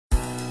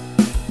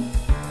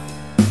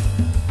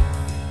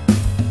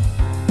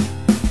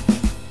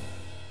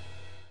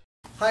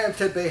Hi, I'm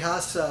Ted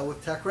Bejas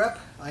with Tech Rep.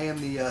 I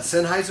am the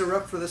Sennheiser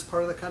rep for this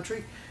part of the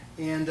country,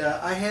 and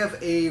I have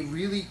a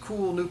really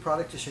cool new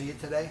product to show you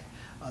today.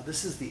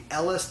 This is the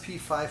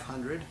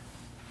LSP500.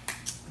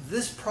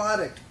 This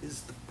product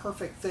is the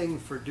perfect thing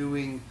for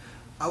doing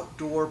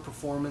outdoor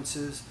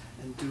performances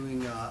and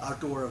doing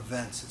outdoor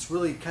events. It's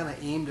really kind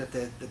of aimed at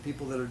the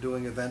people that are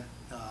doing event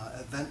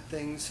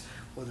things,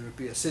 whether it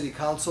be a city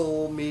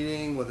council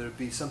meeting, whether it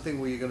be something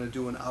where you're going to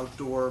do an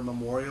outdoor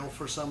memorial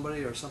for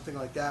somebody or something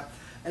like that.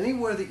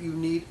 Anywhere that you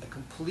need a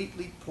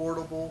completely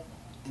portable,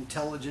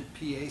 intelligent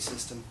PA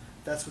system,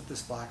 that's what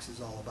this box is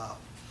all about.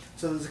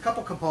 So there's a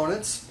couple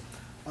components.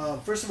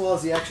 First of all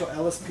is the actual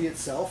LSP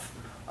itself.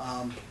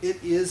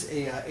 It is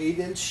a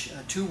 8-inch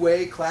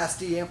two-way Class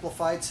D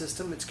amplified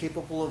system. It's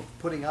capable of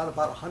putting out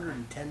about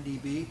 110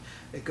 dB.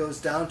 It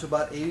goes down to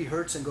about 80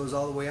 Hertz and goes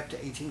all the way up to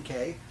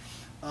 18K.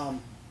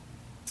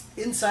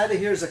 Inside of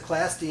here is a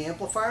Class D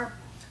amplifier.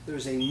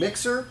 There's a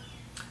mixer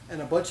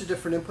and a bunch of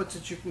different inputs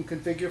that you can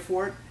configure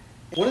for it.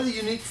 One of the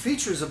unique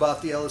features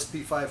about the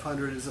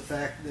LSP500 is the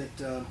fact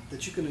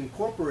that you can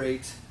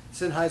incorporate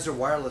Sennheiser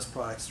wireless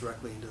products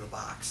directly into the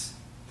box.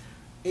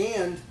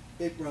 And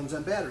it runs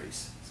on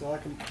batteries. So I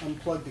can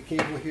unplug the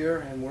cable here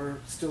and we're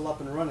still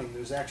up and running.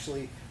 There's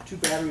actually 2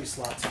 battery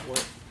slots for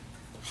it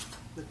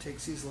that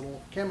takes these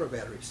little camera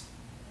batteries.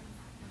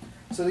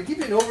 So to give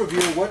you an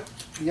overview of what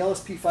the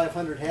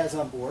LSP500 has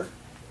on board,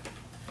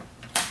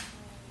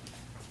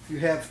 you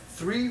have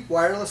 3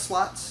 wireless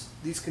slots.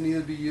 These can either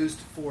be used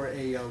for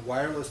a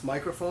wireless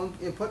microphone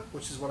input,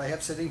 which is what I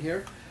have sitting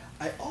here.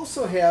 I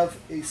also have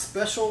a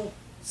special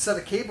set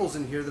of cables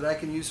in here that I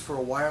can use for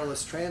a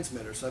wireless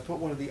transmitter. So I put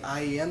one of the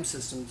IEM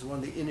systems, one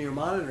of the in-ear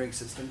monitoring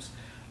systems.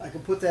 I can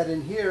put that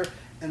in here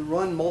and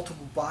run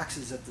multiple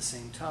boxes at the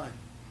same time.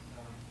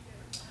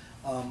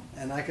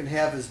 And I can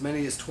have as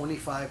many as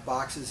 25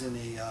 boxes in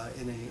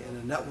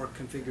a network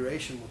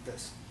configuration with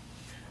this.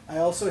 I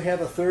also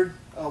have a third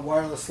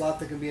wireless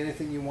slot that can be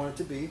anything you want it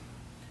to be.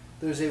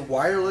 There's a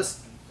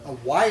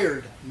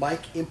wired mic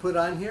input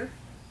on here.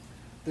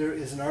 There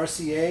is an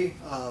RCA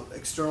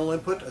external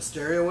input, a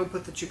stereo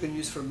input that you can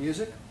use for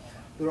music.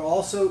 There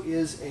also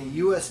is a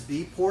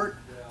USB port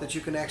that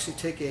you can actually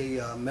take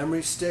a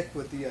memory stick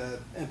with the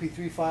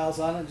MP3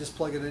 files on it and just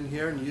plug it in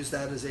here and use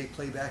that as a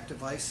playback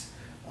device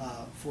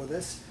for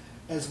this.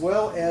 As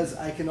well as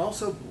I can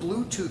also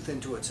Bluetooth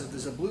into it. So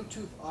there's a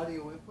Bluetooth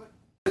audio input.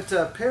 It's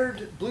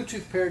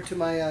Bluetooth paired to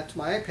my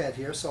iPad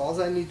here, so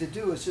all I need to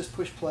do is just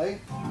push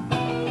play on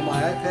my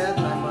iPad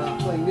and I'm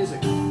playing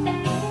music.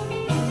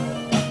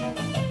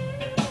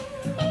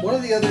 One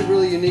of the other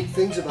really unique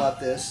things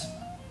about this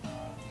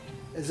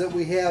is that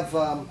we have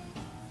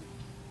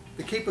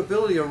the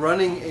capability of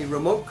running a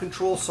remote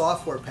control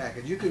software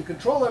package. You can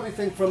control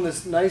everything from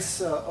this nice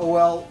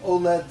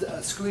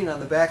OLED screen on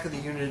the back of the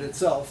unit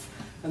itself,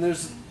 and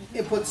there's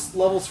inputs,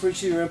 levels for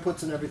each of your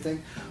inputs and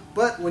everything.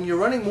 But when you're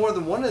running more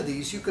than one of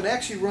these, you can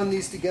actually run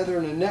these together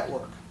in a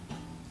network.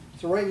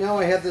 So right now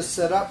I have this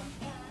set up,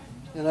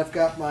 and I've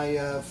got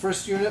my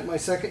first unit, my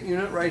second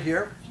unit right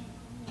here.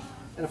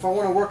 And if I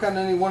want to work on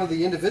any one of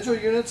the individual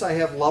units, I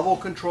have level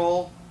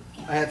control,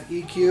 I have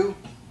EQ.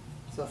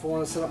 So if I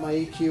want to set up my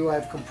EQ, I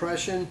have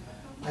compression.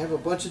 I have a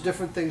bunch of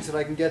different things that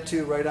I can get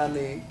to right on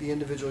the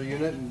individual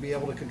unit and be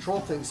able to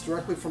control things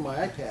directly from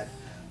my iPad.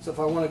 So if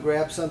I want to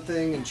grab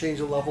something and change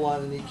a level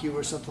on an EQ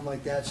or something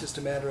like that, it's just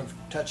a matter of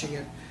touching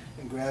it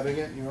and grabbing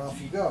it and you're off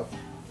you go.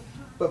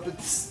 But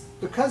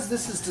because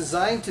this is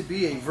designed to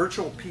be a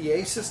virtual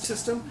PA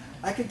system,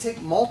 I can take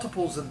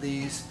multiples of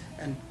these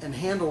and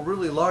handle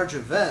really large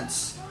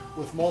events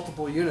with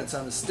multiple units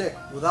on a stick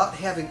without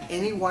having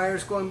any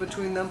wires going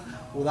between them,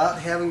 without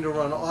having to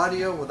run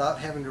audio, without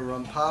having to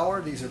run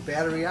power. These are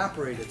battery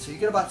operated, so you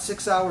get about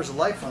 6 hours of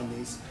life on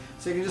these.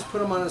 So you can just put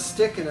them on a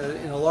stick in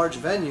a large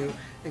venue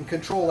and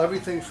control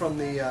everything from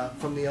the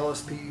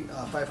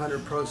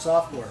LSP500 PRO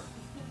software.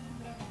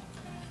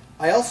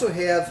 I also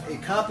have a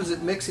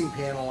composite mixing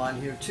panel on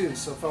here too,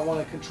 so if I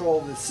want to control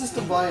the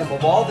system volume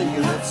of all the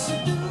units,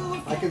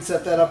 I can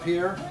set that up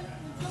here.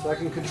 So I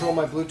can control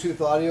my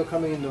Bluetooth audio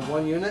coming into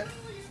one unit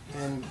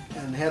and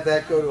have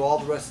that go to all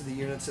the rest of the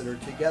units that are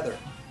together.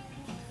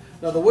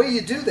 Now the way you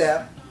do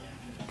that,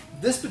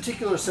 this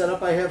particular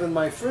setup I have in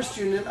my first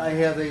unit, I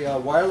have a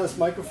wireless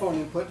microphone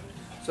input,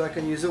 so I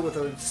can use it with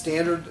a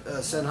standard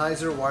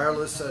Sennheiser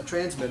wireless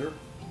transmitter.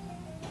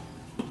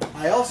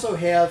 I also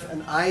have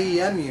an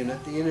IEM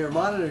unit, the in-ear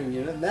monitoring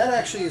unit, and that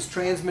actually is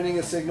transmitting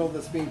a signal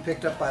that's being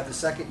picked up by the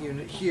second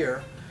unit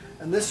here.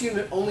 And this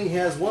unit only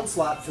has 1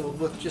 slot filled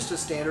with just a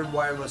standard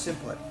wireless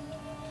input.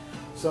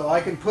 So I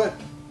can put,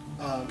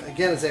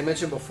 again, as I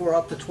mentioned before,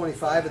 up to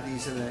 25 of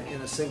these in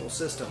a single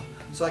system.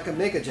 So I can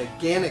make a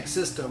gigantic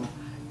system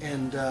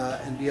and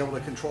be able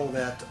to control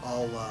that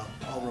all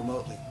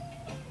remotely.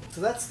 So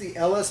that's the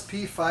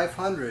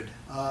LSP500.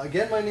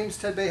 Again, my name is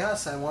Ted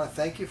Bejas. I want to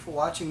thank you for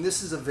watching.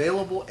 This is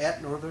available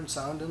at Northern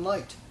Sound and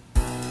Light.